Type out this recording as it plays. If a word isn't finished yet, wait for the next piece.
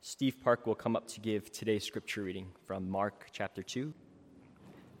Steve Park will come up to give today's scripture reading from Mark chapter 2.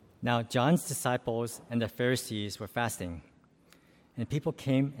 Now John's disciples and the Pharisees were fasting, and people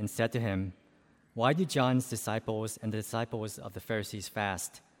came and said to him, "Why do John's disciples and the disciples of the Pharisees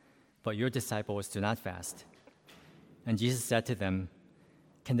fast, but your disciples do not fast?" And Jesus said to them,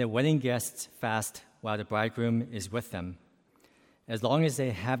 "Can the wedding guests fast while the bridegroom is with them? As long as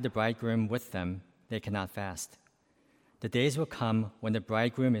they have the bridegroom with them, they cannot fast. The days will come when the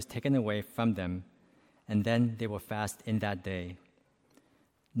bridegroom is taken away from them, and then they will fast in that day.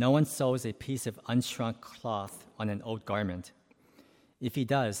 No one sews a piece of unshrunk cloth on an old garment. If he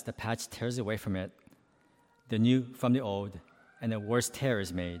does, the patch tears away from it, the new from the old, and a worse tear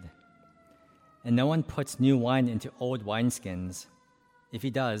is made. And no one puts new wine into old wineskins. If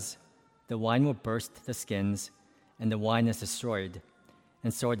he does, the wine will burst the skins, and the wine is destroyed,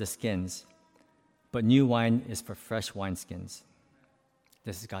 and so are the skins. But new wine is for fresh wineskins."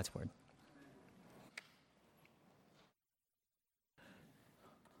 This is God's word.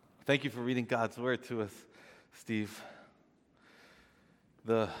 Thank you for reading God's word to us, Steve.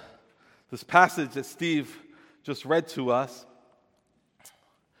 This passage that Steve just read to us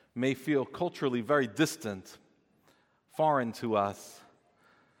may feel culturally very distant, foreign to us.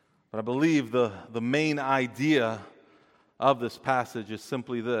 But I believe the main idea of this passage is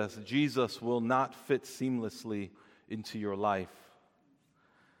simply this: Jesus will not fit seamlessly into your life.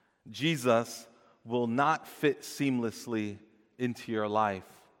 Jesus will not fit seamlessly into your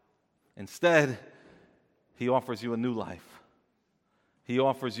life. Instead, he offers you a new life. He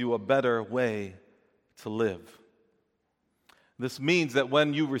offers you a better way to live. This means that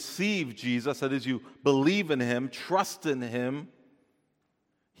when you receive Jesus, that is, you believe in him, trust in him,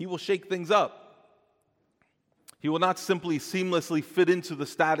 he will shake things up. He will not simply seamlessly fit into the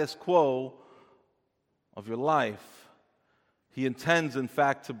status quo of your life. He intends, in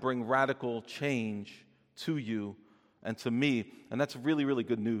fact, to bring radical change to you and to me, and that's really, really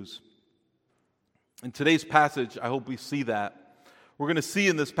good news. In today's passage, I hope we see that. We're going to see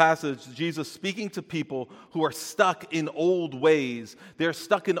in this passage Jesus speaking to people who are stuck in old ways. They're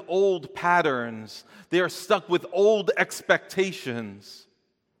stuck in old patterns. They are stuck with old expectations.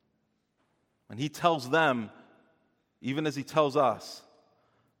 And he tells them, even as he tells us,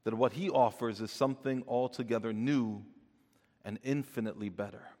 that what he offers is something altogether new and infinitely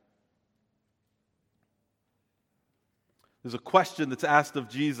better. There's a question that's asked of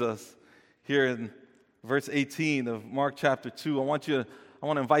Jesus here in verse 18 of Mark chapter 2. I want to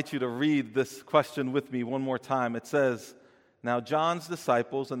invite you to read this question with me one more time. It says, "Now John's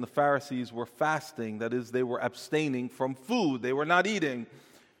disciples and the Pharisees were fasting," that is, they were abstaining from food. They were not eating.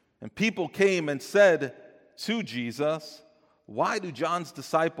 "And people came and said to Jesus, 'Why do John's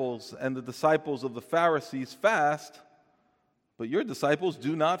disciples and the disciples of the Pharisees fast, but your disciples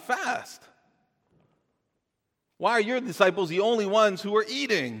do not fast? Why are your disciples the only ones who are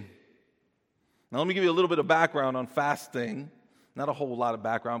eating?'" Now let me give you a little bit of background on fasting. Not a whole lot of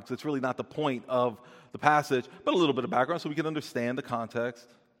background, because it's really not the point of the passage, but a little bit of background so we can understand the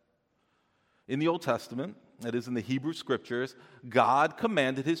context. In the Old Testament, that is in the Hebrew Scriptures, God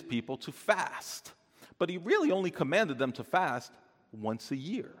commanded his people to fast. But he really only commanded them to fast once a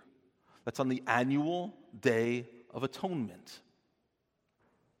year. That's on the annual Day of Atonement.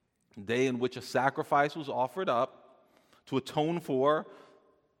 A day in which a sacrifice was offered up to atone for,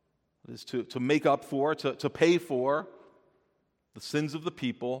 that is to make up for, to pay for the sins of the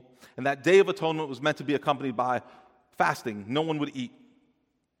people. And that Day of Atonement was meant to be accompanied by fasting. No one would eat.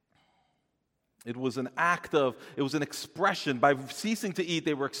 It was an expression. By ceasing to eat,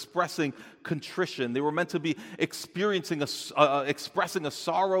 they were expressing contrition. They were meant to be expressing a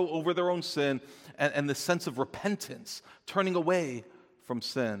sorrow over their own sin and the sense of repentance, turning away from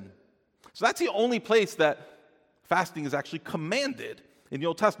sin. So that's the only place that fasting is actually commanded in the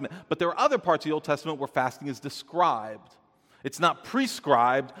Old Testament. But there are other parts of the Old Testament where fasting is described. It's not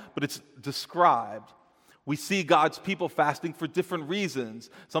prescribed, but it's described. We see God's people fasting for different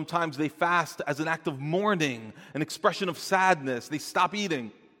reasons. Sometimes they fast as an act of mourning, an expression of sadness. They stop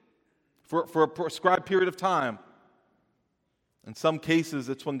eating for a prescribed period of time. In some cases,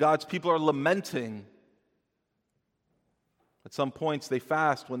 it's when God's people are lamenting. At some points, they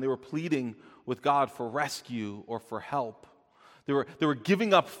fast when they were pleading with God for rescue or for help. They were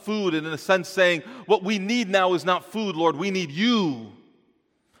giving up food and in a sense saying, what we need now is not food, Lord, we need you.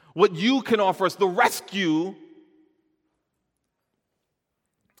 What you can offer us, the rescue,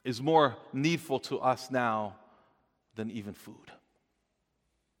 is more needful to us now than even food.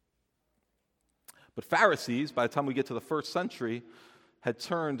 But Pharisees, by the time we get to the first century, had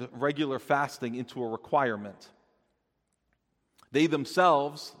turned regular fasting into a requirement. They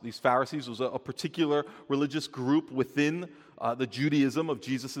themselves, these Pharisees, was a particular religious group within the Judaism of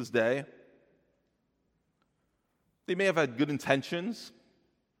Jesus' day. They may have had good intentions.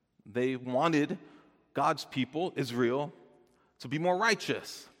 They wanted God's people, Israel, to be more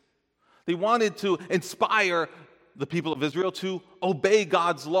righteous. They wanted to inspire the people of Israel to obey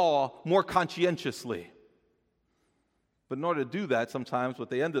God's law more conscientiously. But in order to do that, sometimes what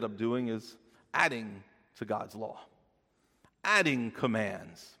they ended up doing is adding to God's law, adding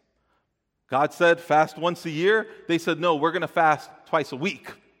commands. God said, fast once a year. They said, no, we're going to fast twice a week,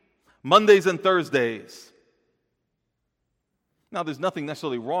 Mondays and Thursdays. Now, there's nothing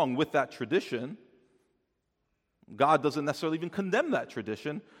necessarily wrong with that tradition. God doesn't necessarily even condemn that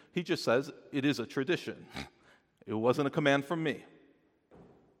tradition. He just says it is a tradition. It wasn't a command from me.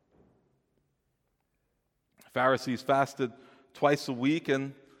 Pharisees fasted twice a week,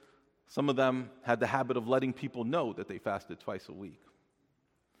 and some of them had the habit of letting people know that they fasted twice a week.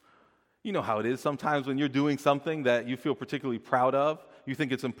 You know how it is. Sometimes when you're doing something that you feel particularly proud of, you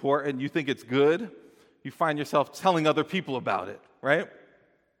think it's important, you think it's good, you find yourself telling other people about it, right?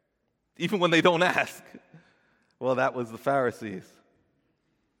 Even when they don't ask. Well, that was the Pharisees.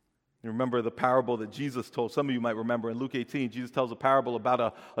 You remember the parable that Jesus told. Some of you might remember in Luke 18, Jesus tells a parable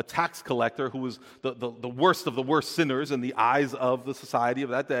about a tax collector who was the worst of the worst sinners in the eyes of the society of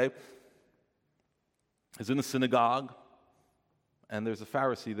that day. He's in the synagogue, and there's a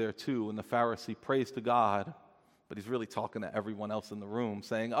Pharisee there too, and the Pharisee prays to God, but he's really talking to everyone else in the room,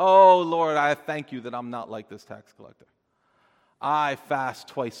 saying, oh, Lord, I thank you that I'm not like this tax collector. I fast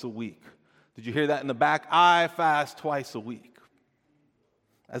twice a week. Did you hear that in the back? I fast twice a week.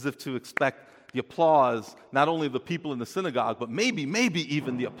 As if to expect the applause, not only of the people in the synagogue, but maybe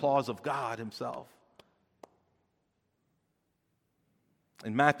even the applause of God himself.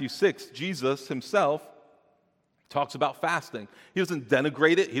 In Matthew 6, Jesus himself talks about fasting. He doesn't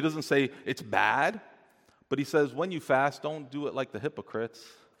denigrate it. He doesn't say it's bad. But he says, when you fast, don't do it like the hypocrites.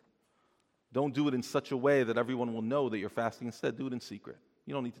 Don't do it in such a way that everyone will know that you're fasting. Instead, do it in secret.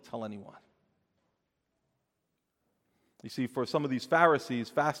 You don't need to tell anyone. You see, for some of these Pharisees,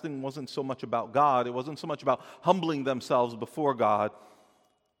 fasting wasn't so much about God. It wasn't so much about humbling themselves before God.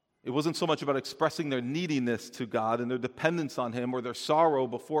 It wasn't so much about expressing their neediness to God and their dependence on Him or their sorrow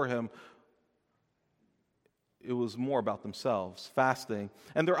before Him. It was more about themselves, fasting.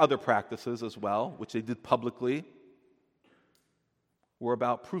 And their other practices as well, which they did publicly, were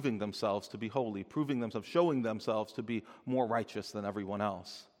about proving themselves to be holy, proving themselves, showing themselves to be more righteous than everyone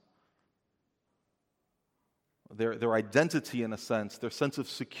else. Their identity, in a sense, their sense of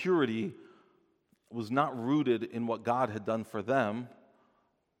security was not rooted in what God had done for them,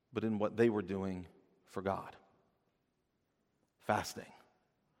 but in what they were doing for God. Fasting,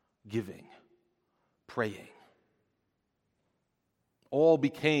 giving, praying. All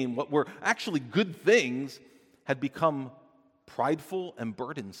became what were actually good things, had become prideful and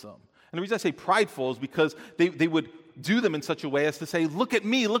burdensome. And the reason I say prideful is because they would do them in such a way as to say, look at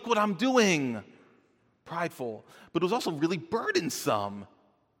me, look what I'm doing. Prideful, but it was also really burdensome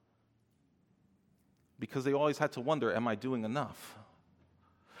because they always had to wonder, am I doing enough?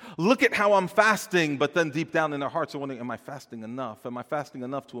 Look at how I'm fasting, but then deep down in their hearts are wondering, am I fasting enough? Am I fasting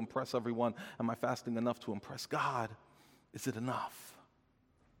enough to impress everyone? Am I fasting enough to impress God? Is it enough?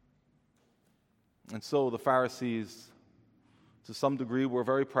 And so the Pharisees, to some degree, were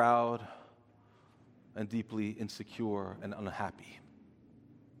very proud and deeply insecure and unhappy.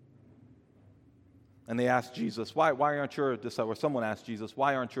 And they asked Jesus, why aren't your disciples, or someone asked Jesus,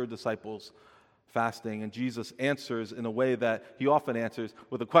 why aren't your disciples fasting? And Jesus answers in a way that he often answers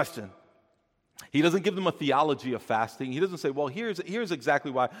with a question. He doesn't give them a theology of fasting. He doesn't say, well, here's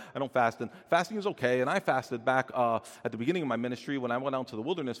exactly why I don't fast. And fasting is okay. And I fasted back at the beginning of my ministry when I went out to the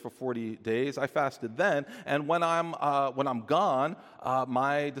wilderness for 40 days. I fasted then. And when I'm gone,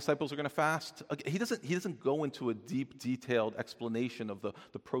 my disciples are going to fast. He doesn't go into a deep, detailed explanation of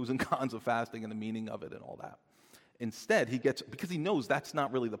the pros and cons of fasting and the meaning of it and all that. Instead, because he knows that's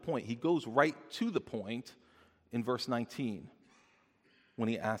not really the point, he goes right to the point in verse 19 when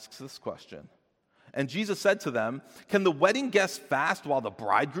he asks this question. And Jesus said to them, can the wedding guests fast while the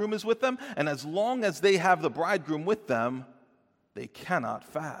bridegroom is with them? And as long as they have the bridegroom with them, they cannot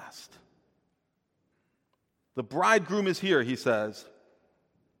fast. The bridegroom is here, he says.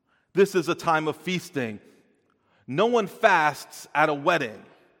 This is a time of feasting. No one fasts at a wedding.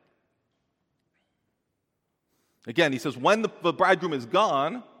 Again, he says, when the bridegroom is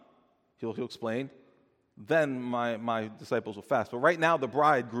gone, he'll explain, then my disciples will fast. But right now, the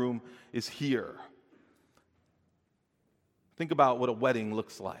bridegroom is here. Think about what a wedding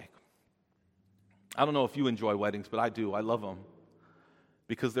looks like. I don't know if you enjoy weddings, but I do. I love them.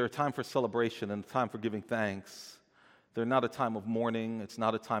 because they're a time for celebration and a time for giving thanks. They're not a time of mourning. It's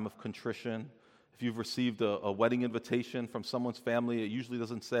not a time of contrition. If you've received a wedding invitation from someone's family, it usually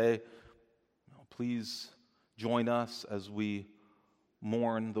doesn't say, please join us as we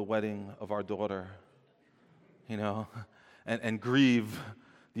mourn the wedding of our daughter, and grieve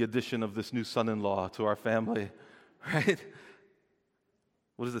the addition of this new son-in-law to our family, right?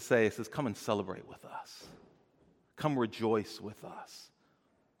 What does it say? It says, come and celebrate with us. Come rejoice with us.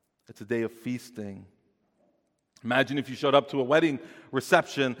 It's a day of feasting. Imagine if you showed up to a wedding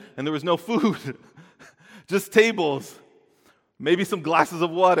reception and there was no food, just tables, maybe some glasses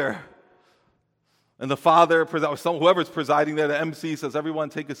of water. And the father, whoever's presiding there, the MC says, everyone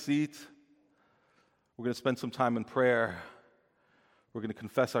take a seat. We're going to spend some time in prayer. We're going to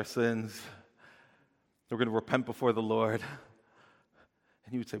confess our sins. We're going to repent before the Lord.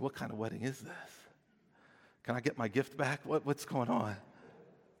 And you would say, what kind of wedding is this? Can I get my gift back? What's going on?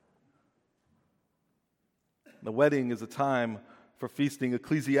 The wedding is a time for feasting.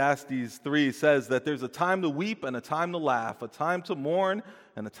 Ecclesiastes 3 says that there's a time to weep and a time to laugh, a time to mourn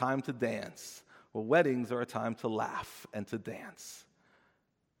and a time to dance. Well, weddings are a time to laugh and to dance.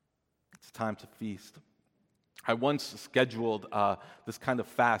 It's a time to feast. I once scheduled this kind of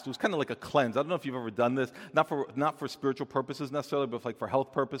fast. It was kind of like a cleanse. I don't know if you've ever done this, not for spiritual purposes necessarily, but like for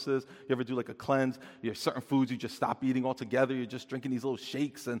health purposes. You ever do like a cleanse? You have certain foods you just stop eating altogether. You're just drinking these little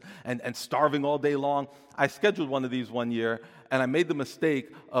shakes and starving all day long. I scheduled one of these one year, and I made the mistake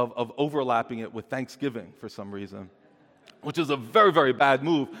of overlapping it with Thanksgiving for some reason, which is a very, very bad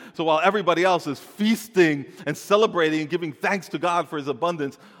move. So while everybody else is feasting and celebrating and giving thanks to God for his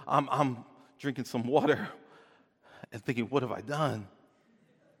abundance, I'm drinking some water and thinking, what have I done?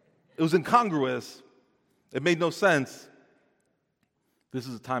 It was incongruous. It made no sense. This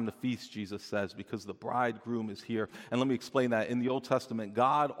is a time to feast, Jesus says, because the bridegroom is here. And let me explain that. In the Old Testament,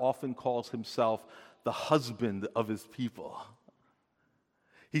 God often calls himself the husband of his people.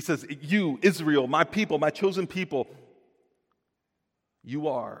 He says, you, Israel, my people, my chosen people, you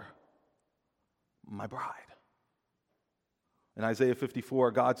are my bride. In Isaiah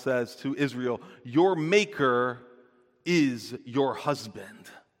 54, God says to Israel, your maker is your husband,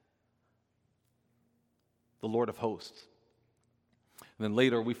 the Lord of hosts. And then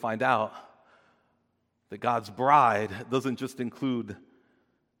later we find out that God's bride doesn't just include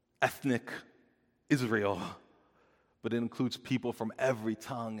ethnic Israel, but it includes people from every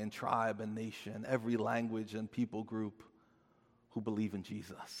tongue and tribe and nation, every language and people group who believe in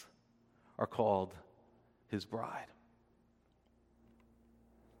Jesus are called his bride.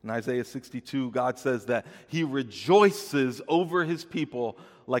 In Isaiah 62, God says that he rejoices over his people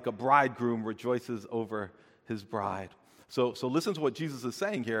like a bridegroom rejoices over his bride. So listen to what Jesus is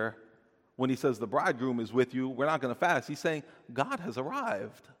saying here when he says the bridegroom is with you. We're not going to fast. He's saying God has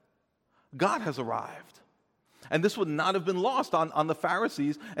arrived. God has arrived. And this would not have been lost on the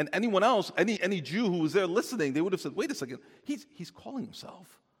Pharisees and anyone else, any Jew who was there listening. They would have said, wait a second, he's calling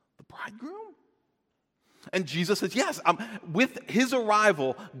himself the bridegroom? And Jesus says, yes, with his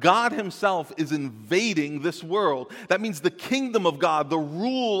arrival, God himself is invading this world. That means the kingdom of God, the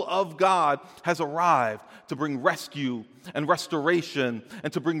rule of God has arrived to bring rescue and restoration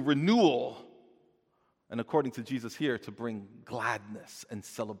and to bring renewal. And according to Jesus here, to bring gladness and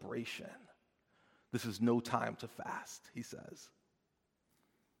celebration. This is no time to fast, he says.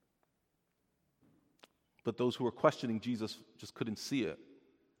 But those who were questioning Jesus just couldn't see it.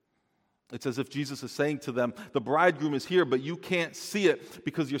 It's as if Jesus is saying to them, the bridegroom is here, but you can't see it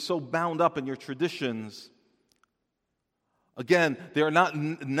because you're so bound up in your traditions. Again, they are not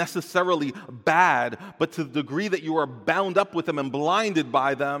necessarily bad, but to the degree that you are bound up with them and blinded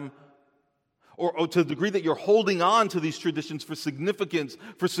by them, or to the degree that you're holding on to these traditions for significance,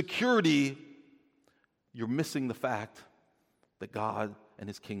 for security, you're missing the fact that God and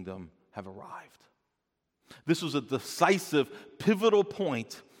his kingdom have arrived. This was a decisive, pivotal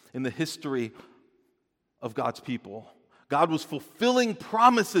point in the history of God's people. God was fulfilling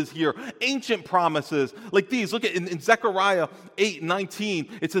promises here, ancient promises like these. Look at in Zechariah 8:19,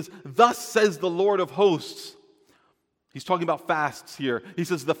 it says, thus says the Lord of hosts. He's talking about fasts here. He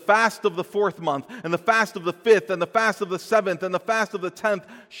says, the fast of the 4th month, and the fast of the 5th, and the fast of the 7th, and the fast of the 10th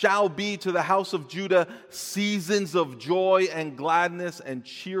shall be to the house of Judah seasons of joy and gladness and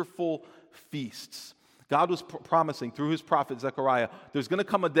cheerful feasts. God was promising through his prophet Zechariah, there's going to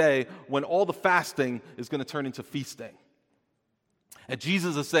come a day when all the fasting is going to turn into feasting. And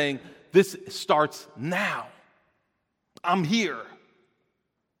Jesus is saying, this starts now. I'm here.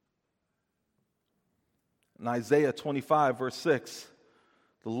 In Isaiah 25, verse 6,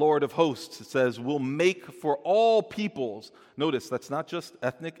 The Lord of hosts, it says, will make for all peoples. Notice, that's not just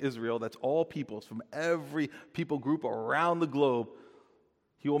ethnic Israel, that's all peoples from every people group around the globe.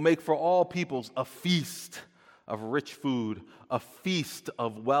 He will make for all peoples a feast of rich food, a feast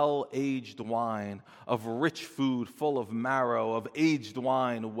of well-aged wine, of rich food full of marrow, of aged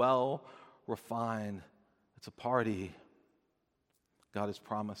wine well refined. It's a party God is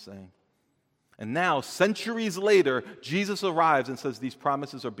promising. And now, centuries later, Jesus arrives and says these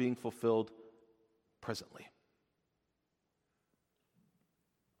promises are being fulfilled presently.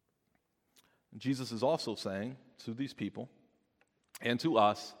 Jesus is also saying to these people and to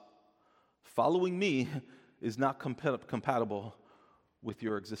us, following me is not compatible with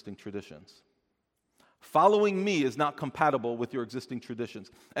your existing traditions. Following me is not compatible with your existing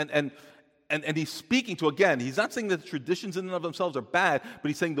traditions. And he's speaking to, again, he's not saying that the traditions in and of themselves are bad, but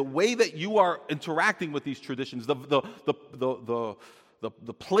he's saying the way that you are interacting with these traditions, the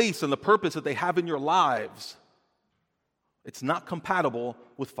place and the purpose that they have in your lives, it's not compatible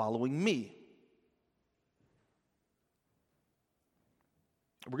with following me.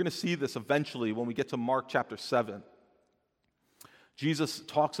 We're going to see this eventually when we get to Mark chapter 7. Jesus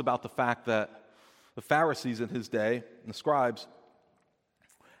talks about the fact that the Pharisees in his day, and the scribes,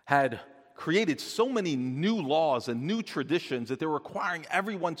 had created so many new laws and new traditions that they're requiring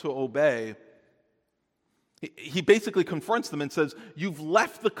everyone to obey. He basically confronts them and says, you've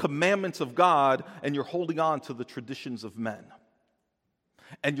left the commandments of God and you're holding on to the traditions of men.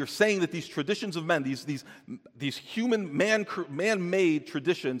 And you're saying that these traditions of men, these human, man-made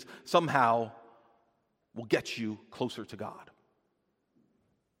traditions somehow will get you closer to God.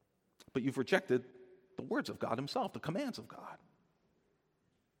 But you've rejected the words of God himself, the commands of God.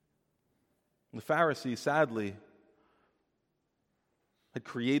 The Pharisees, sadly, had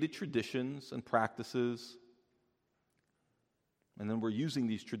created traditions and practices, and then were using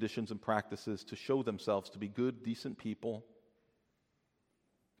these traditions and practices to show themselves to be good, decent people,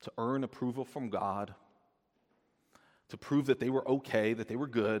 to earn approval from God, to prove that they were okay, that they were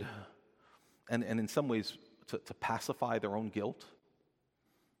good, and in some ways to pacify their own guilt.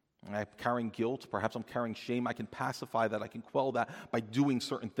 I'm carrying guilt, perhaps I'm carrying shame. I can pacify that, I can quell that by doing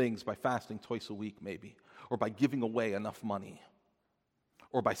certain things, by fasting twice a week maybe, or by giving away enough money,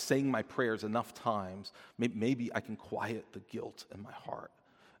 or by saying my prayers enough times. Maybe I can quiet the guilt in my heart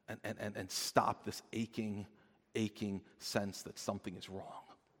and stop this aching sense that something is wrong.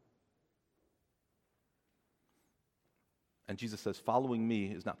 And Jesus says, following me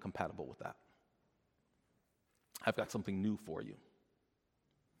is not compatible with that. I've got something new for you.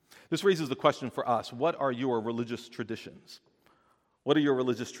 This raises the question for us, what are your religious traditions? What are your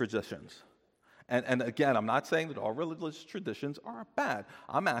religious traditions? And again, I'm not saying that all religious traditions are bad.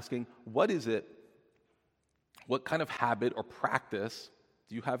 I'm asking, what is it, what kind of habit or practice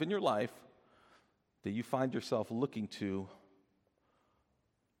do you have in your life that you find yourself looking to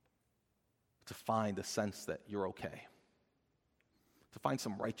find a sense that you're okay, to find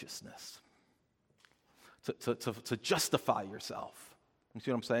some righteousness, to justify yourself? You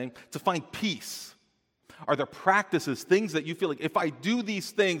see what I'm saying? To find peace. Are there practices, things that you feel like, if I do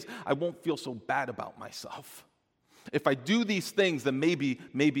these things, I won't feel so bad about myself? If I do these things, then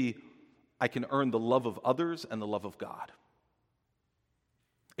maybe I can earn the love of others and the love of God.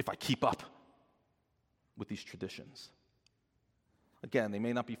 If I keep up with these traditions. Again, they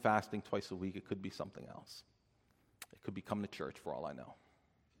may not be fasting twice a week. It could be something else. It could be coming to church for all I know.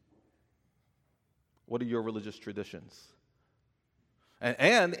 What are your religious traditions?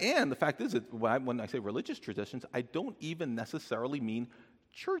 And the fact is that when I say religious traditions, I don't even necessarily mean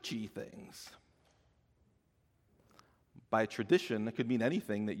churchy things. By tradition, it could mean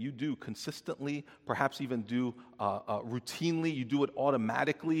anything that you do consistently, perhaps even do routinely. You do it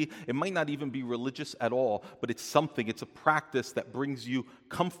automatically. It might not even be religious at all, but it's something. It's a practice that brings you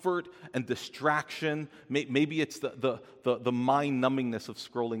comfort and distraction. Maybe it's the mind numbingness of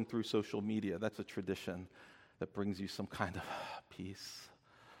scrolling through social media. That's a tradition that brings you some kind of peace,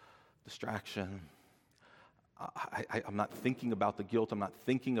 distraction. I'm not thinking about the guilt. I'm not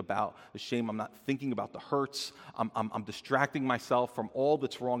thinking about the shame. I'm not thinking about the hurts. I'm distracting myself from all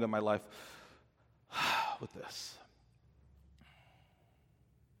that's wrong in my life with this.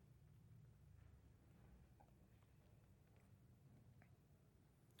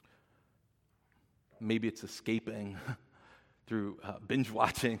 Maybe it's escaping through binge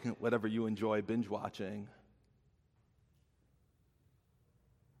watching, whatever you enjoy binge watching.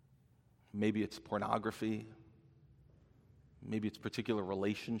 Maybe it's pornography. Maybe it's particular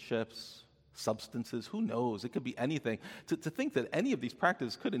relationships, substances. Who knows? It could be anything. To think that any of these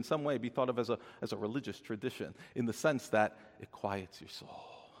practices could in some way be thought of as a religious tradition in the sense that it quiets your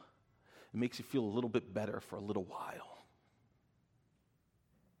soul. It makes you feel a little bit better for a little while.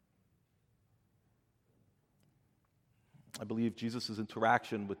 I believe Jesus'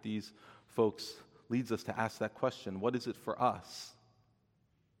 interaction with these folks leads us to ask that question: what is it for us?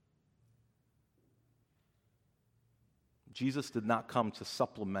 Jesus did not come to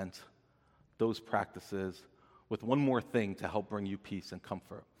supplement those practices with one more thing to help bring you peace and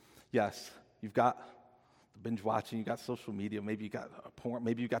comfort. Yes, you've got binge watching, you got social media, maybe you got porn,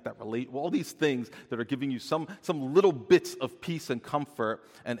 maybe you got that all these things that are giving you some little bits of peace and comfort,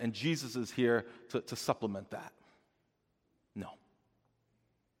 and Jesus is here to supplement that.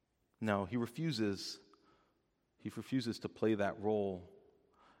 No, he refuses to play that role.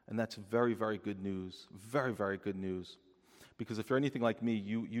 And that's very, very good news. Very, very good news. Because if you're anything like me,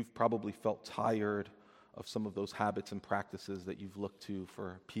 you've probably felt tired of some of those habits and practices that you've looked to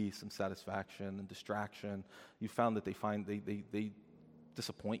for peace and satisfaction and distraction. You found that they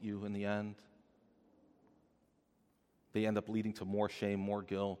disappoint you in the end. They end up leading to more shame, more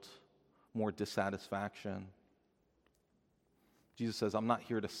guilt, more dissatisfaction. Jesus says, I'm not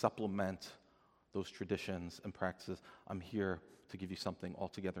here to supplement those traditions and practices. I'm here to give you something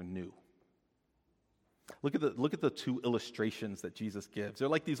altogether new. Look at the two illustrations that Jesus gives. They're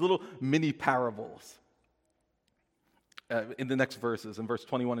like these little mini parables in the next verses, in verse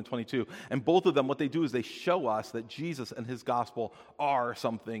 21 and 22. And both of them, what they do is they show us that Jesus and his gospel are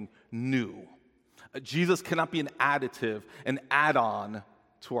something new. Jesus cannot be an additive, an add-on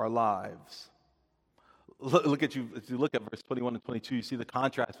to our lives. Look at you, as you look at verse 21 and 22, you see the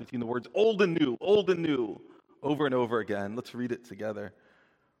contrast between the words old and new, over and over again. Let's read it together.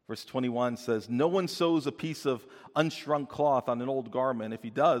 Verse 21 says, no one sews a piece of unshrunk cloth on an old garment. If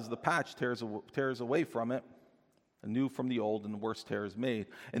he does, the patch tears away from it, and new from the old, and the worse tear is made.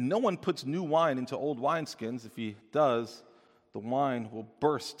 And no one puts new wine into old wineskins. If he does, the wine will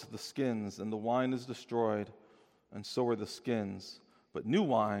burst the skins, and the wine is destroyed, and so are the skins. But new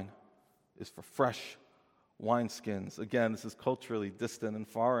wine is for fresh wineskins. Again, this is culturally distant and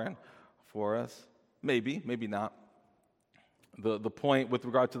foreign for us. Maybe not. The point with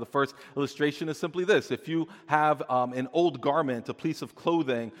regard to the first illustration is simply this. If you have an old garment, a piece of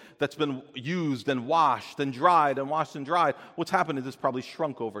clothing that's been used and washed and dried and washed and dried, what's happened is it's probably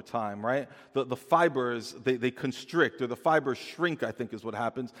shrunk over time, right? The fibers, they constrict, or the fibers shrink, I think is what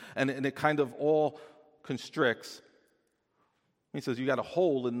happens, and it kind of all constricts. He says you got a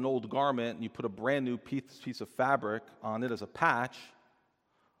hole in an old garment and you put a brand new piece of fabric on it as a patch.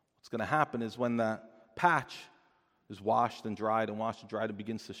 What's going to happen is when that patch is washed and dried and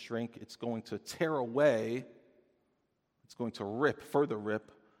begins to shrink, it's going to tear away, it's going to further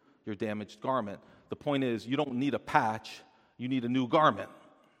rip your damaged garment. The point is, you don't need a patch, you need a new garment.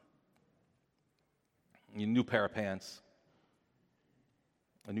 You need a new pair of pants,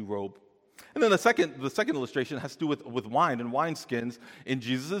 a new robe. And then the second illustration has to do with wine and wineskins. In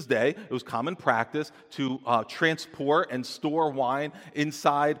Jesus' day, it was common practice to transport and store wine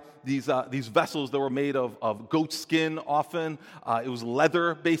inside these vessels that were made of goat skin often. It was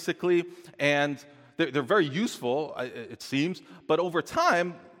leather, basically. And they're very useful, it seems. But over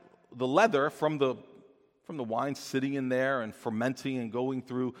time, the leather from the wine sitting in there and fermenting and going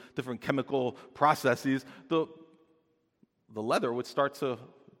through different chemical processes, the leather would start to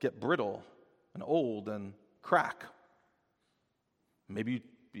get brittle and old and crack. Maybe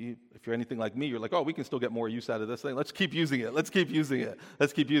if you're anything like me, you're like, oh, we can still get more use out of this thing. Let's keep using it.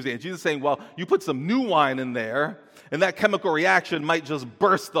 And Jesus is saying, well, you put some new wine in there, and that chemical reaction might just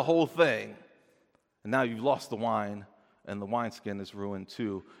burst the whole thing. And now you've lost the wine, and the wineskin is ruined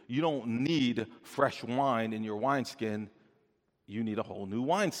too. You don't need fresh wine in your wineskin. You need a whole new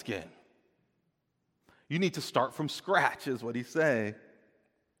wineskin. You need to start from scratch, is what he's saying.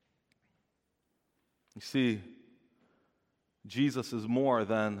 You see, Jesus is more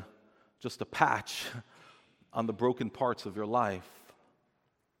than just a patch on the broken parts of your life.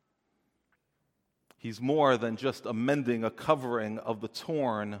 He's more than just amending a covering of the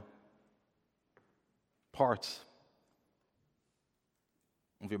torn parts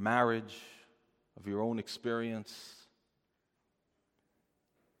of your marriage, of your own experience.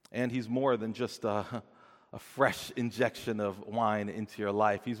 And he's more than just a fresh injection of wine into your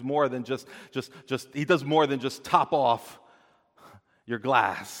life. He's more than he does more than just top off your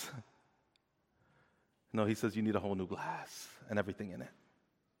glass. No, he says you need a whole new glass and everything in it.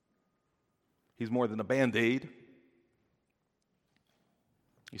 He's more than a Band-Aid.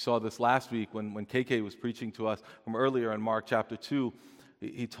 You saw this last week when KK was preaching to us from earlier in Mark chapter 2.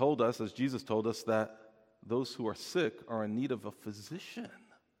 He told us, as Jesus told us, that those who are sick are in need of a physician.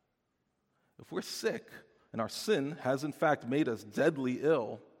 If we're sick, and our sin has in fact made us deadly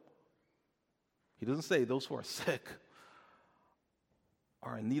ill, He doesn't say those who are sick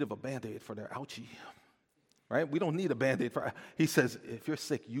are in need of a Band-Aid for their ouchie. Right? We don't need a Band-Aid. He says, if you're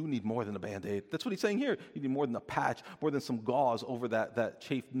sick, you need more than a Band-Aid. That's what he's saying here. You need more than a patch, more than some gauze over that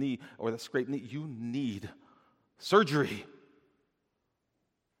chafed knee or that scraped knee. You need surgery.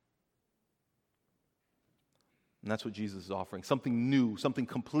 And that's what Jesus is offering. Something new, something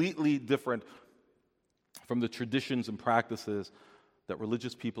completely different from the traditions and practices that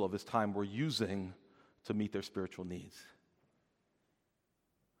religious people of his time were using to meet their spiritual needs.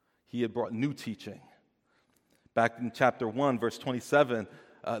 He had brought new teaching. Back in chapter 1, verse 27,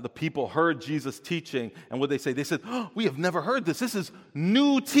 the people heard Jesus teaching, and what they say? They said, oh, we have never heard this. This is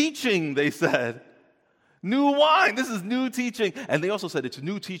new teaching, they said. New wine, this is new teaching. And they also said it's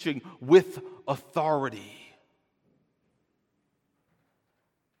new teaching with authority.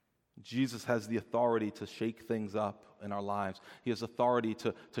 Jesus has the authority to shake things up in our lives. He has authority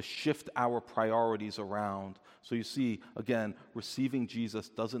to shift our priorities around. So you see, again, receiving Jesus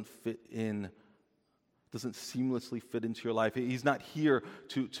doesn't seamlessly fit into your life. He's not here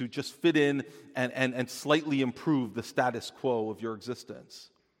to just fit in and slightly improve the status quo of your existence.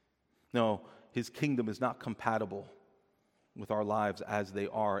 No, his kingdom is not compatible with our lives as they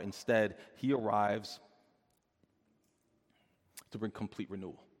are. Instead, he arrives to bring complete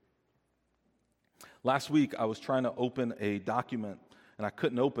renewal. Last week, I was trying to open a document, and I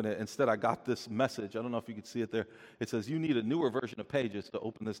couldn't open it. Instead, I got this message. I don't know if you can see it there. It says, you need a newer version of Pages to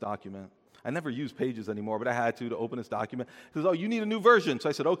open this document. I never use Pages anymore, but I had to open this document. It says, oh, you need a new version. So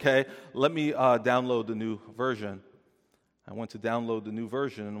I said, okay, let me download the new version. I went to download the new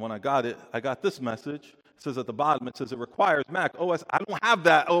version, and when I got it, I got this message. It says at the bottom, it says it requires Mac OS. I don't have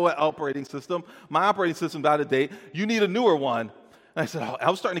that operating system. My operating system's out of date. You need a newer one. And I said, I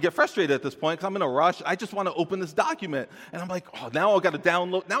was starting to get frustrated at this point because I'm in a rush. I just want to open this document. And I'm like, now I've got to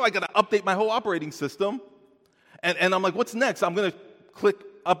download. Now I got to update my whole operating system. And I'm like, what's next? I'm going to click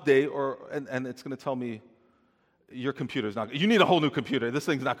update, and it's going to tell me your computer's not. You need a whole new computer. This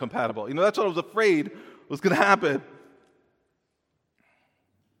thing's not compatible. That's what I was afraid was going to happen.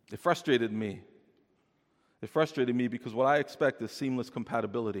 It frustrated me. It frustrated me because what I expect is seamless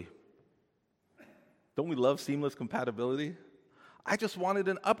compatibility. Don't we love seamless compatibility? I just wanted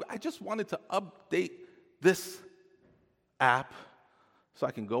to update this app so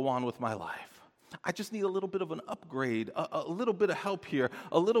I can go on with my life. I just need a little bit of an upgrade, a little bit of help here,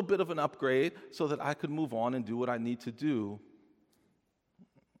 a little bit of an upgrade so that I could move on and do what I need to do.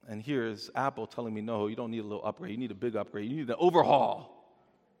 And here's Apple telling me, no, you don't need a little upgrade. You need a big upgrade. You need an overhaul.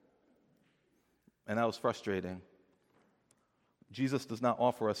 And that was frustrating. Jesus does not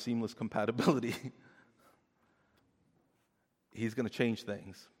offer us seamless compatibility. He's going to change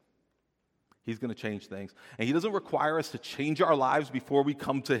things. He's going to change things. And he doesn't require us to change our lives before we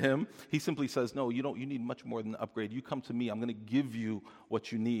come to him. He simply says, no, you need much more than an upgrade. You come to me, I'm going to give you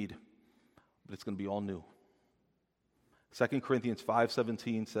what you need. But it's going to be all new. 2 Corinthians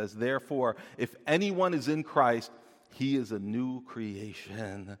 5:17 says, therefore, if anyone is in Christ, he is a new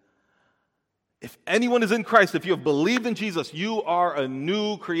creation. If anyone is in Christ, if you have believed in Jesus, you are a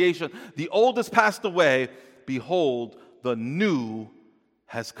new creation. The old has passed away. Behold, the new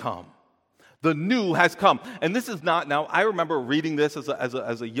has come. The new has come. And this is not, now I remember reading this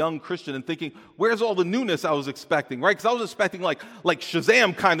as a young Christian and thinking, where's all the newness I was expecting, right? Because I was expecting like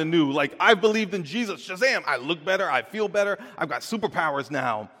Shazam kind of new. Like, I believed in Jesus, Shazam, I look better, I feel better, I've got superpowers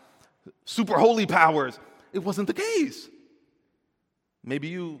now, super holy powers. It wasn't the case. Maybe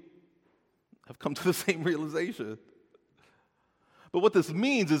you have come to the same realization. But what this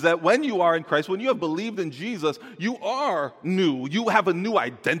means is that when you are in Christ, when you have believed in Jesus, you are new. You have a new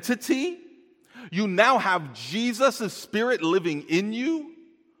identity. You now have Jesus' Spirit living in you.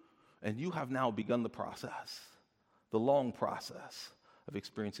 And you have now begun the process, the long process of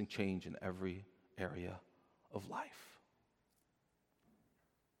experiencing change in every area of life.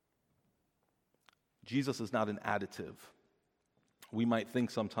 Jesus is not an additive. We might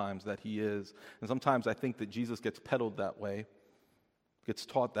think sometimes that he is. And sometimes I think that Jesus gets peddled that way. Gets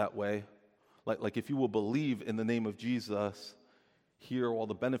taught that way. Like if you will believe in the name of Jesus, here are all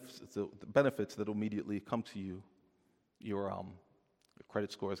the benefits that will immediately come to you. Your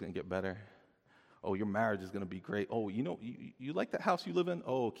credit score is going to get better. Oh, your marriage is going to be great. Oh, you like that house you live in?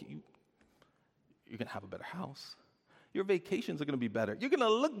 Oh, you're going to have a better house. Your vacations are going to be better. You're going to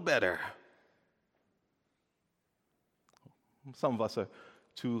look better. Some of us are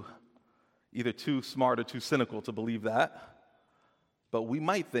either too smart or too cynical to believe that. But we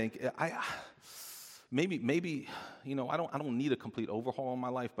might think, maybe, I don't need a complete overhaul in my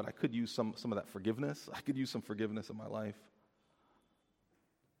life, but I could use some of that forgiveness. I could use some forgiveness in my life.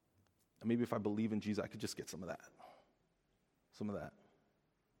 And maybe if I believe in Jesus, I could just get some of that. Some of that.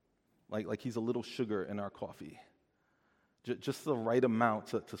 Like he's a little sugar in our coffee. Just the right amount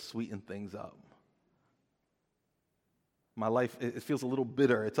to sweeten things up. My life, it feels a little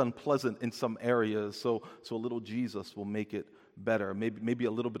bitter. It's unpleasant in some areas, so a little Jesus will make it better. Maybe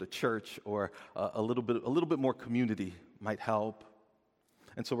a little bit of church or a little bit more community might help.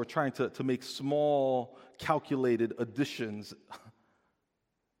 And so we're trying to make small, calculated additions.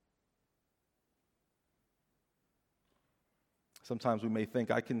 Sometimes we may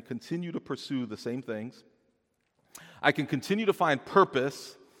think, I can continue to pursue the same things. I can continue to find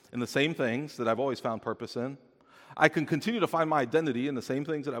purpose in the same things that I've always found purpose in. I can continue to find my identity in the same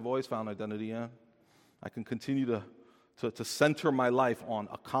things that I've always found identity in. I can continue to center my life on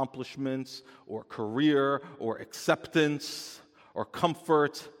accomplishments or career or acceptance or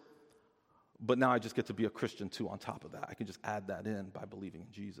comfort. But now I just get to be a Christian too on top of that. I can just add that in by believing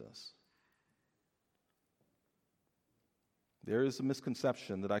in Jesus. There is a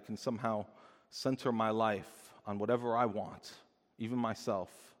misconception that I can somehow center my life on whatever I want, even myself,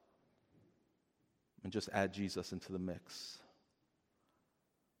 and just add Jesus into the mix.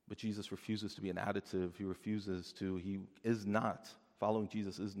 But Jesus refuses to be an additive. He is not, following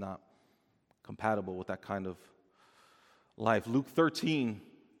Jesus is not compatible with that kind of life. Luke 13,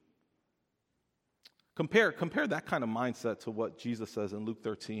 compare that kind of mindset to what Jesus says in Luke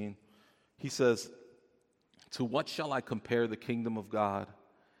 13. He says, "To what shall I compare the kingdom of God?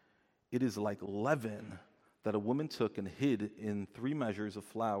 It is like leaven that a woman took and hid in 3 measures of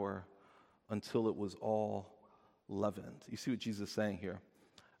flour until it was all leavened." You see what Jesus is saying here?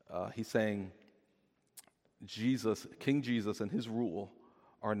 He's saying Jesus, King Jesus, and his rule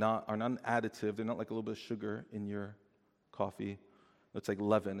are not additive. They're not like a little bit of sugar in your coffee. It's like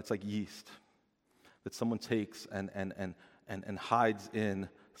leaven. It's like yeast that someone takes and hides in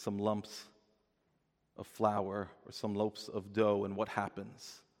some lumps of flour or some loaves of dough. And what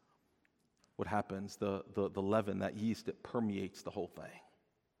happens? What happens? The leaven, that yeast, it permeates the whole thing.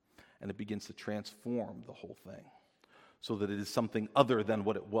 And it begins to transform the whole thing so that it is something other than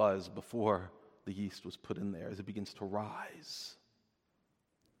what it was before the yeast was put in there, as it begins to rise.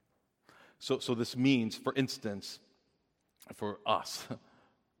 So this means, for instance, for us,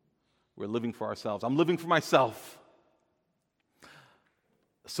 we're living for ourselves. I'm living for myself.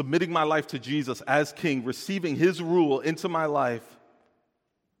 Submitting my life to Jesus as King, receiving his rule into my life,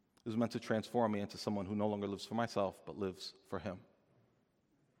 is meant to transform me into someone who no longer lives for myself, but lives for him.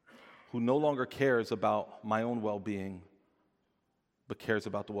 Who no longer cares about my own well-being, but cares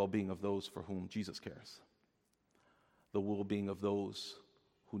about the well-being of those for whom Jesus cares. The well-being of those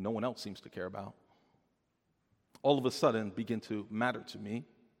who no one else seems to care about. All of a sudden begin to matter to me,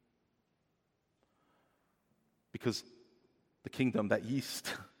 because the kingdom, that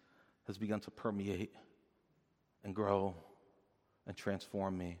yeast, has begun to permeate and grow and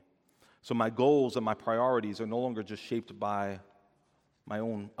transform me. So my goals and my priorities are no longer just shaped by my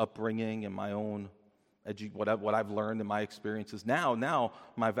own upbringing and my own what I've learned in my experiences. Now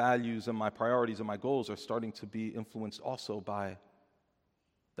my values and my priorities and my goals are starting to be influenced also by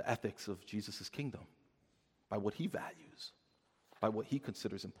the ethics of Jesus' kingdom, by what he values, by what he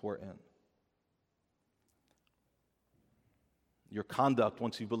considers important. Your conduct,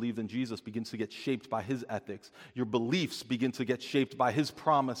 once you believe in Jesus, begins to get shaped by his ethics. Your beliefs begin to get shaped by his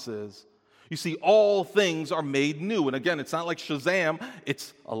promises. You see, all things are made new. And again, it's not like Shazam,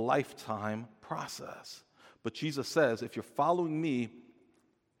 it's a lifetime process. But Jesus says, if you're following me,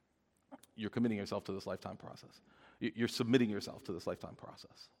 you're committing yourself to this lifetime process. You're submitting yourself to this lifetime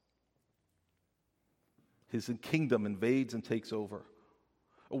process. His kingdom invades and takes over.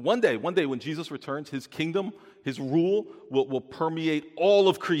 One day when Jesus returns, his kingdom, his rule will permeate all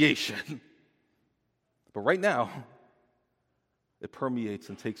of creation. But right now, it permeates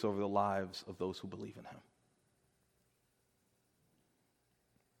and takes over the lives of those who believe in him.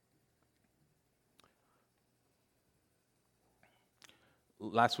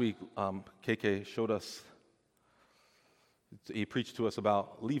 Last week, KK showed us, he preached to us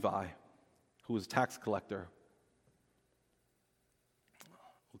about Levi, who was a tax collector.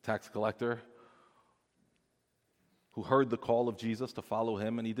 Tax collector who heard the call of Jesus to follow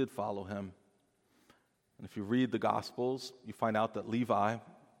him, and he did follow him. And if you read the Gospels, you find out that Levi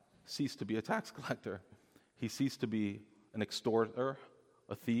ceased to be a tax collector. He ceased to be an extorter,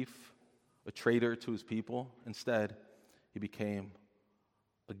 a thief, a traitor to his people. Instead, he became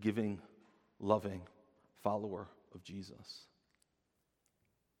a giving, loving follower of Jesus.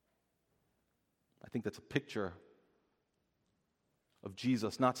 I think that's a picture of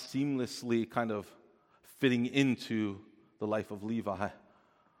Jesus not seamlessly kind of fitting into the life of Levi,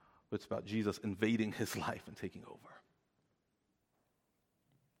 but it's about Jesus invading his life and taking over.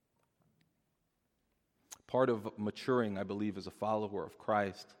 Part of maturing, I believe, as a follower of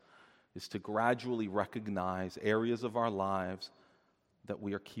Christ is to gradually recognize areas of our lives that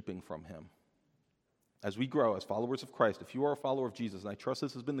we are keeping from him. As we grow as followers of Christ, if you are a follower of Jesus, and I trust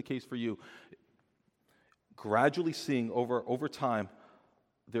this has been the case for you, gradually seeing over time,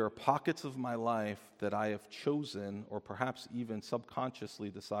 there are pockets of my life that I have chosen, or perhaps even subconsciously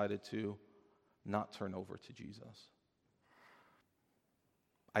decided to not turn over to Jesus.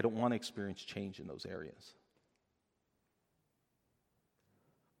 I don't want to experience change in those areas.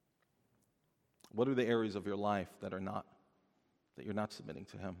 What are the areas of your life that you're not submitting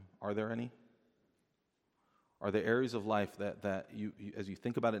to him? Are there any? Are there areas of life that you as you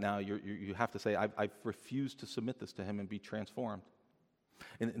think about it now, you have to say, I've refused to submit this to him and be transformed?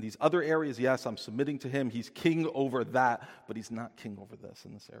 In these other areas, yes, I'm submitting to him. He's king over that, but he's not king over this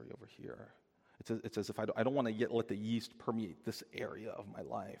in this area over here. It's as if I don't want to let the yeast permeate this area of my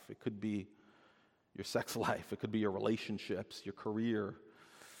life. It could be your sex life. It could be your relationships, your career,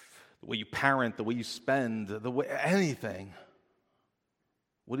 the way you parent, the way you spend, the way anything.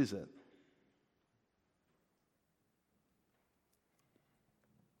 What is it?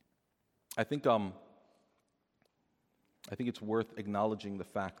 I think it's worth acknowledging the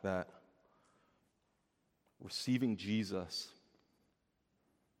fact that receiving Jesus,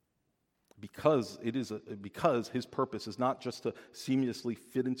 because his purpose is not just to seamlessly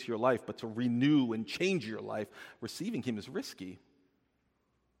fit into your life, but to renew and change your life, receiving him is risky.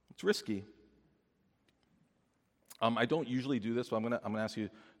 It's risky. I don't usually do this, but I'm gonna ask you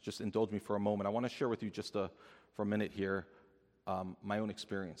just indulge me for a moment. I want to share with you just for a minute here my own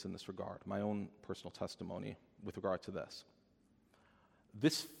experience in this regard, my own personal testimony with regard to this.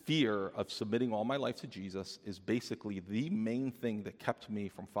 This fear of submitting all my life to Jesus is basically the main thing that kept me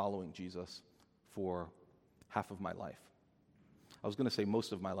from following Jesus for half of my life. I was going to say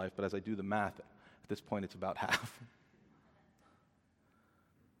most of my life, but as I do the math, at this point it's about half.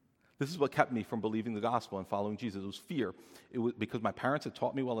 This is what kept me from believing the gospel and following Jesus. It was fear. It was because my parents had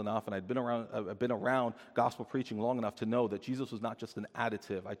taught me well enough, and I'd been around gospel preaching long enough to know that Jesus was not just an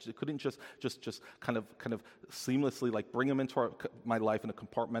additive. I couldn't just kind of seamlessly like bring him into my life in a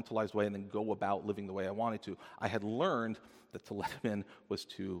compartmentalized way and then go about living the way I wanted to. I had learned that to let him in was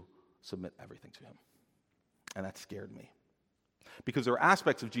to submit everything to him, and that scared me because there were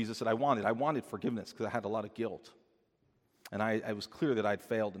aspects of Jesus that I wanted. I wanted forgiveness because I had a lot of guilt. And I was clear that I'd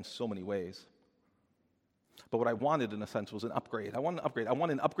failed in so many ways. But what I wanted, in a sense, was an upgrade. I wanted an upgrade. I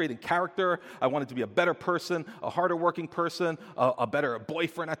wanted an upgrade in character. I wanted to be a better person, a harder working person, a better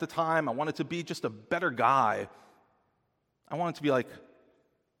boyfriend at the time. I wanted to be just a better guy. I wanted to be like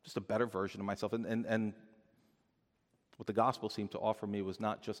just a better version of myself. And what the gospel seemed to offer me was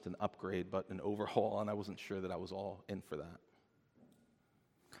not just an upgrade, but an overhaul, and I wasn't sure that I was all in for that.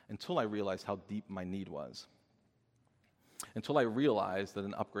 Until I realized how deep my need was. Until I realized that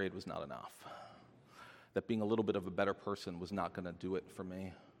an upgrade was not enough, that being a little bit of a better person was not going to do it for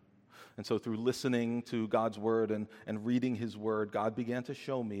me. And so through listening to God's word and reading his word, God began to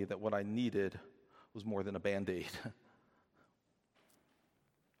show me that what I needed was more than a Band-Aid.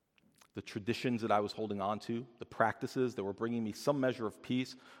 The traditions that I was holding on to, the practices that were bringing me some measure of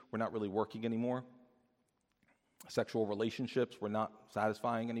peace were not really working anymore. Sexual relationships were not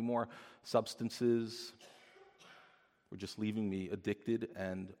satisfying anymore. Substances were just leaving me addicted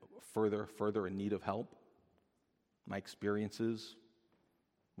and further in need of help. My experiences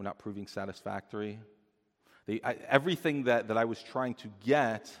were not proving satisfactory. Everything that I was trying to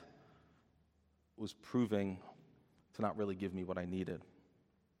get was proving to not really give me what I needed.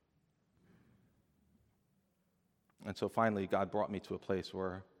 And so finally, God brought me to a place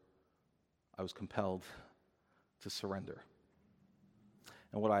where I was compelled to surrender.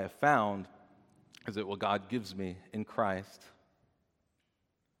 And what I have found is that what God gives me in Christ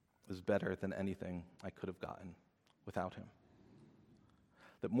is better than anything I could have gotten without him.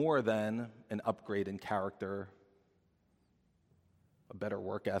 That more than an upgrade in character, a better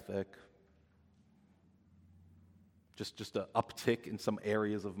work ethic, just an uptick in some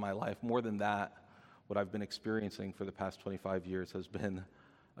areas of my life, more than that, what I've been experiencing for the past 25 years has been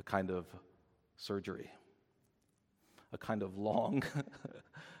a kind of surgery, a kind of long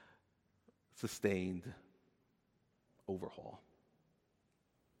sustained overhaul.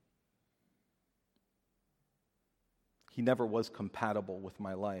 He never was compatible with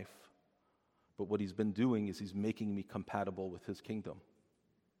my life, but what he's been doing is he's making me compatible with his kingdom.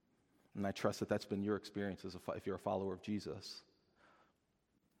 And I trust that that's been your experience if you're a follower of Jesus.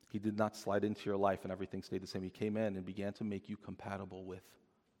 He did not slide into your life and everything stayed the same. He came in and began to make you compatible with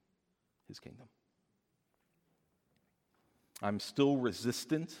his kingdom. I'm still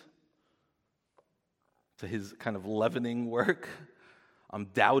resistant to his kind of leavening work. I'm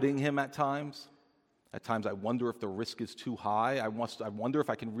doubting him at times. At times I wonder if the risk is too high. I wonder if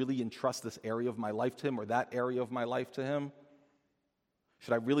I can really entrust this area of my life to him or that area of my life to him.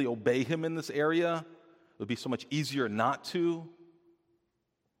 Should I really obey him in this area? It would be so much easier not to.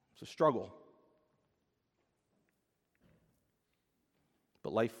 It's a struggle.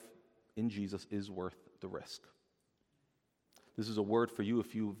 But life in Jesus is worth the risk. This is a word for you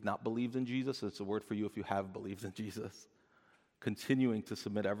if you've not believed in Jesus. It's a word for you if you have believed in Jesus. Continuing to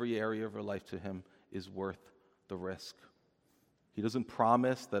submit every area of your life to him is worth the risk. He doesn't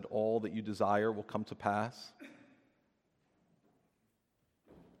promise that all that you desire will come to pass.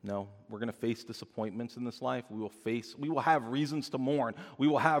 No, we're going to face disappointments in this life. We will have reasons to mourn. We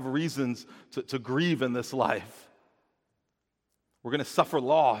will have reasons to grieve in this life. We're going to suffer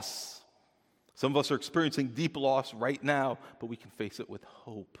loss. Some of us are experiencing deep loss right now, but we can face it with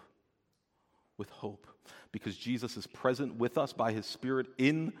hope. With hope. Because Jesus is present with us by his Spirit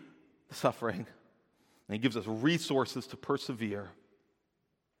in the suffering. And he gives us resources to persevere.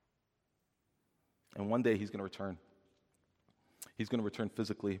 And one day he's going to return. He's going to return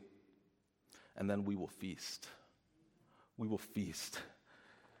physically. And then we will feast. We will feast.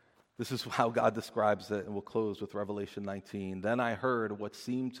 This is how God describes it, and we'll close with Revelation 19. Then I heard what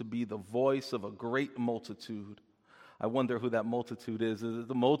seemed to be the voice of a great multitude. I wonder who that multitude is. Is it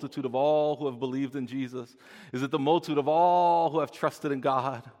the multitude of all who have believed in Jesus? Is it the multitude of all who have trusted in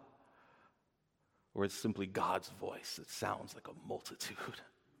God? Or is it simply God's voice? It sounds like a multitude.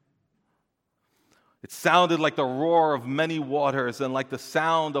 It sounded like the roar of many waters and like the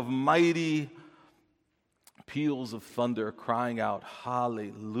sound of mighty peals of thunder crying out,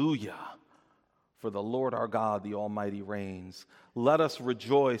 Hallelujah, for the Lord our God, the Almighty reigns. Let us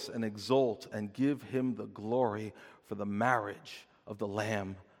rejoice and exult and give him the glory, for the marriage of the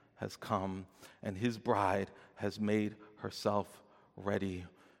Lamb has come, and his bride has made herself ready.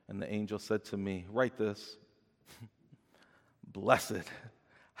 And the angel said to me, write this, blessed,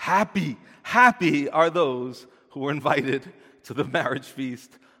 happy are those who are invited to the marriage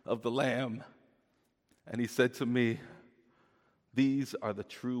feast of the Lamb. And he said to me, these are the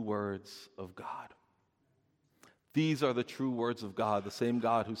true words of God. These are the true words of God, the same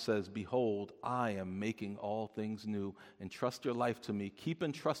God who says, behold, I am making all things new. Entrust your life to me. Keep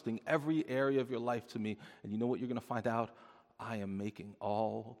entrusting every area of your life to me. And you know what you're going to find out? I am making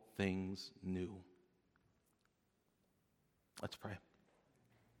all things new. Let's pray.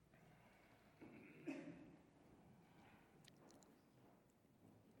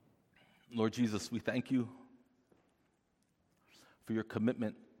 Lord Jesus, we thank you for your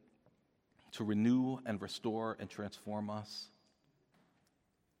commitment to renew and restore and transform us.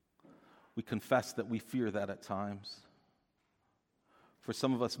 We confess that we fear that at times. For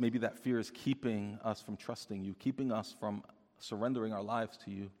some of us, maybe that fear is keeping us from trusting you, keeping us from surrendering our lives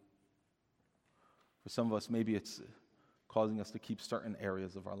to you. For some of us, maybe it's causing us to keep certain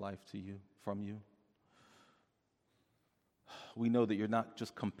areas of our life to you, from you. We know that you're not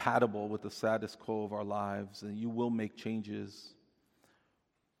just compatible with the status quo of our lives, and you will make changes.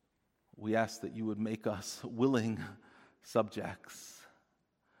 We ask that you would make us willing subjects.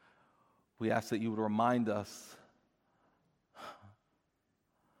 We ask that you would remind us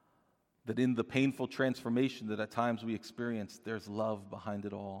that in the painful transformation that at times we experience, there's love behind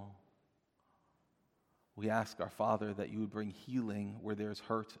it all. We ask, our Father, that you would bring healing where there's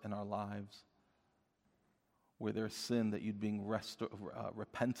hurt in our lives. Where there's sin, that you'd bring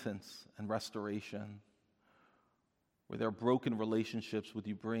repentance and restoration. Where there are broken relationships, would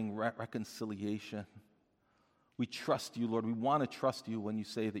you bring reconciliation? We trust you, Lord. We want to trust you when you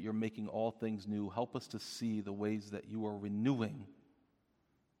say that you're making all things new. Help us to see the ways that you are renewing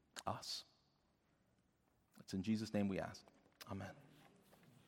us. It's in Jesus' name we ask. Amen.